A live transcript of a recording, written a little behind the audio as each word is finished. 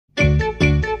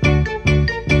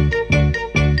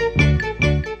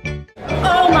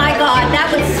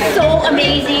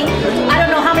amazing. I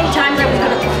don't know how many times I was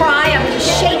going to cry. I was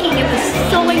just shaking. It was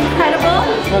so incredible.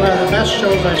 One of the best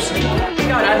shows I've seen.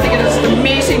 God, I think it is an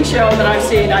amazing show that I've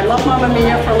seen. I love Mamma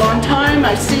Mia for a long time.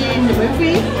 I've seen the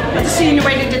movie, but seeing the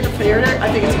way they did the theater,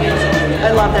 I think it's amazing.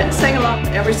 I love that. Sing along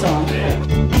to every song.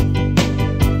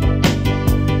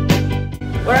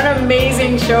 What an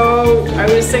amazing show. I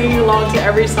was singing along to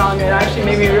every song. It actually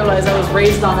made me realize I was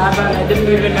raised on ABBA and I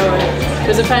didn't even know it. It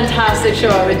was a fantastic show.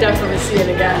 I would definitely see it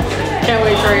again. Can't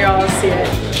wait for y'all to see it.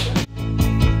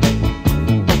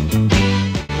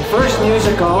 The first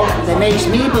musical that makes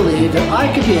me believe that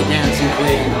I could be a dancing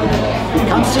queen.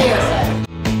 Come see it.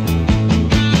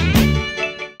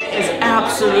 It's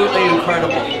absolutely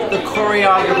incredible. The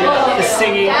choreography, the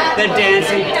singing, the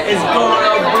dancing is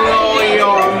gonna blow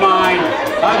your mind.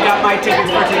 I've got my tickets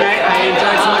for tonight. I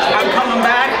enjoyed so much. I'm coming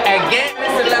back.